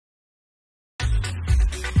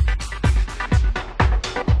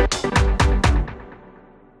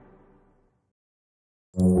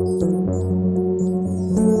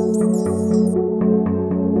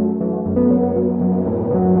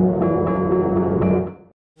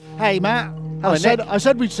Hey, Matt. Hello, I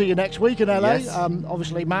said we'd see you next week in LA. Yes.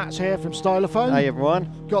 Obviously, Matt's here from Stylophone. Hey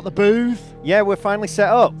everyone. Got the booth. Yeah, we're finally set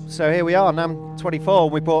up. So here we are, NAMM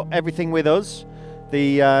 24. We brought everything with us.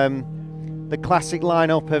 The classic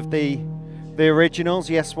lineup of the originals,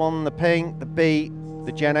 the S1, the Pink, the Beat,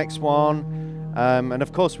 the Gen X1, and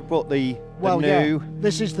of course we brought the new. Yeah,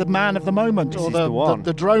 this is the man of the moment, or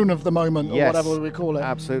the drone of the moment, yes, or whatever we call it.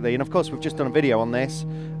 Absolutely, and of course we've just done a video on this,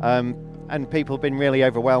 and people have been really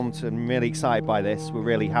overwhelmed and really excited by this. We're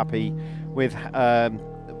really happy with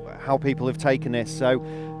how people have taken this. So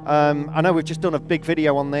I know we've just done a big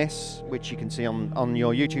video on this, which you can see on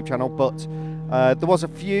your YouTube channel, but there was a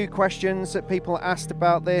few questions that people asked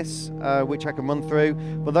about this, which I can run through.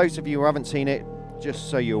 For those of you who haven't seen it, just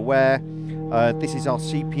so you're aware, this is our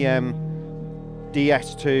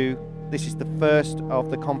CPM-DS2. This is the first of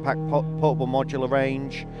the compact portable modular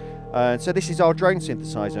range. So this is our drone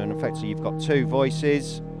synthesizer, and effectively you've got two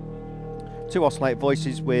voices, two oscillated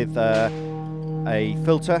voices with a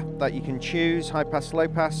filter that you can choose, high pass, low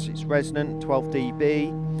pass. It's resonant, 12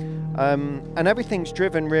 dB, and everything's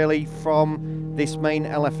driven really from this main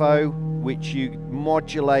LFO, which you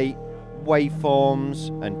modulate waveforms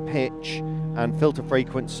and pitch and filter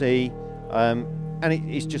frequency, and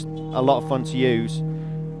it's just a lot of fun to use.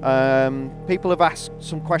 People have asked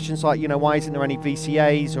some questions like, why isn't there any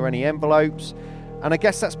VCAs or any envelopes? And I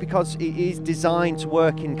guess that's because it is designed to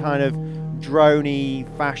work in kind of droney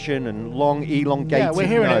fashion and long elongated Yeah, we're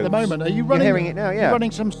hearing notes. it at the moment. Are you running? You're hearing it now, yeah. You're running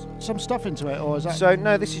some stuff into it, or is that? So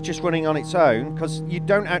no, this is just running on its own, because you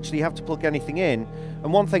don't actually have to plug anything in.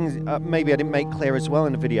 And one thing maybe I didn't make clear as well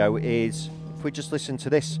in the video is, if we just listen to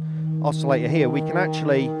this oscillator here, we can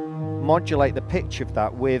actually modulate the pitch of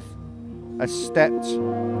that with a stepped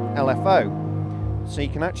LFO. So you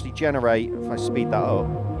can actually generate, if I speed that up,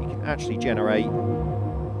 you can actually generate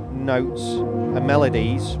notes and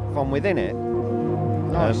melodies from within it.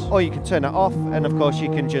 Nice. Or you can turn it off, and of course you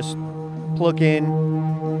can just plug in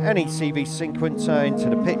any CV sequencer into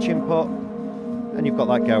the pitch input, and you've got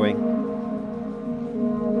that going.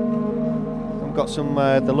 We've got some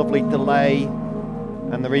the lovely delay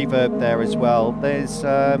and the reverb there as well. There's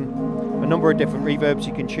a number of different reverbs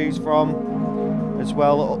you can choose from as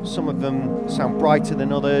well. Some of them sound brighter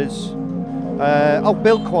than others.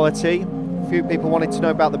 Build quality. A few people wanted to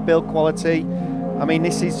know about the build quality. I mean,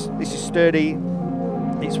 this is sturdy.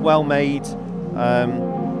 It's well made.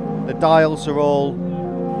 The dials are all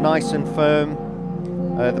nice and firm.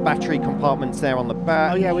 The battery compartment's there on the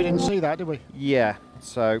back. Oh yeah, we didn't see that, did we? Yeah,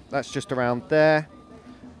 so that's just around there.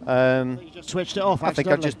 You just switched it off. I think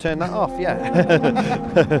I just turned that off,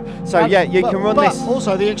 yeah. So yeah, you can run this.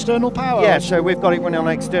 Also the external power. Yeah, so we've got it running on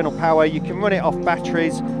external power. You can run it off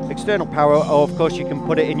batteries, external power, or of course you can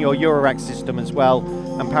put it in your Eurorack system as well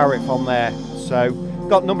and power it from there. So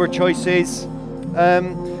got a number of choices.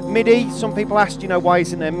 MIDI, some people asked, why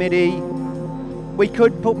isn't there MIDI? We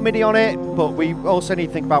could put MIDI on it, but we also need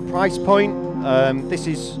to think about price point. This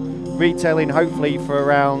is retailing hopefully for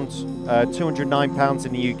around £209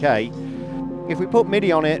 in the UK. If we put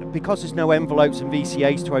MIDI on it, because there's no envelopes and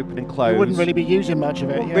VCAs to open and close, you wouldn't really be using much of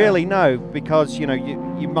it. Yeah. Really, no, because you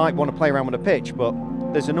might want to play around with a pitch, but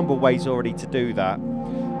there's a number of ways already to do that.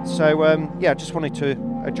 So yeah, just wanted to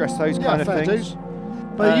address those kind of things.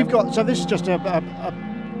 But you've got, so this is just an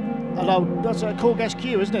old, that's a Korg SQ,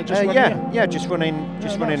 isn't it? Just just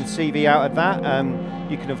running CV out of that.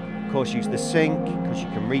 You can of course use the sync, because you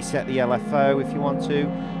can reset the LFO if you want to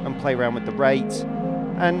and play around with the rate.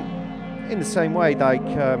 And in the same way, like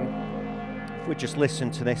if we just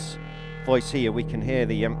listen to this voice here, we can hear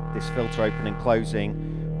this filter open and closing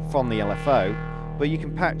from the LFO, but you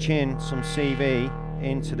can patch in some CV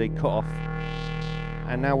into the cutoff,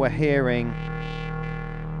 and now we're hearing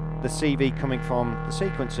the CV coming from the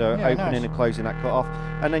sequencer, opening and closing that cutoff,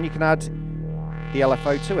 and then you can add the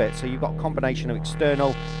LFO to it. So you've got a combination of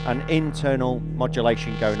external and internal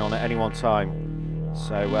modulation going on at any one time.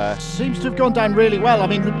 So seems to have gone down really well. I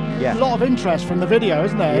mean, a lot of interest from the video,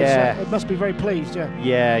 isn't there? Yeah. It must be very pleased.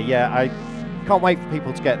 Yeah. I can't wait for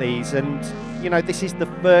people to get these, and this is the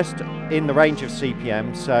first in the range of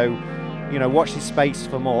CPM. So watch this space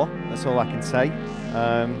for more. That's all I can say.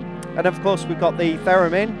 And of course we've got the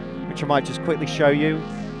Theremin, which I might just quickly show you.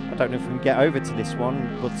 I don't know if we can get over to this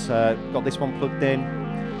one, but got this one plugged in.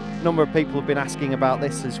 A number of people have been asking about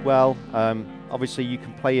this as well. Obviously you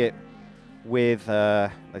can play it with,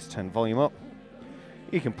 let's turn the volume up.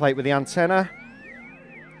 You can play it with the antenna.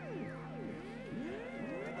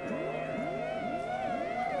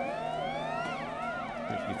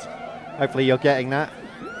 Hopefully you're getting that.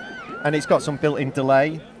 And it's got some built-in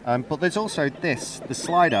delay, but there's also the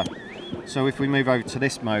slider. So if we move over to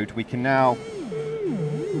this mode, we can now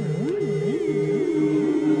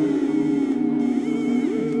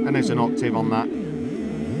and there's an octave on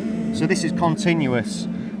that. So this is continuous.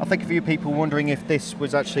 I think a few people wondering if this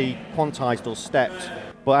was actually quantized or stepped,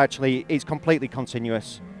 but actually it's completely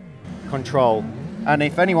continuous control. And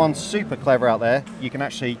if anyone's super clever out there, you can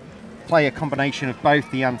actually play a combination of both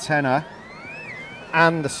the antenna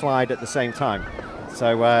and the slide at the same time.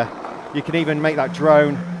 So you can even make that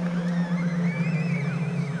drone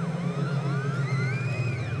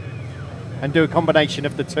and do a combination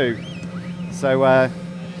of the two. So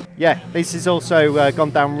yeah, this has also gone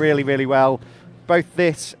down really, really well. Both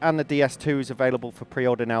this and the DS2 is available for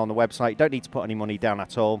pre-order now on the website. You don't need to put any money down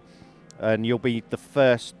at all, and you'll be the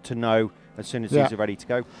first to know as soon as these are ready to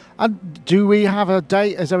go. And do we have a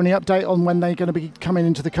date? Is there any update on when they're going to be coming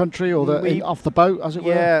into the country or off the boat, as it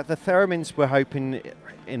were? Yeah, the Theremins we're hoping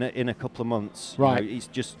in a couple of months. Right. You know, it's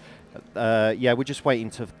just, yeah, we're just waiting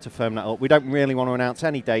to firm that up. We don't really want to announce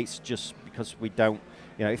any dates just because we don't,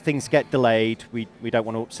 you know, if things get delayed, we don't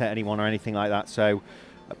want to upset anyone or anything like that. So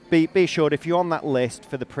be assured, if you're on that list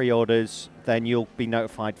for the pre-orders, then you'll be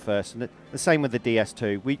notified first. And the same with the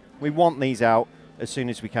DS2. We want these out as soon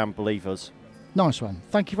as we can, believe us. Nice one.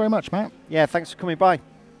 Thank you very much, Matt. Yeah, thanks for coming by.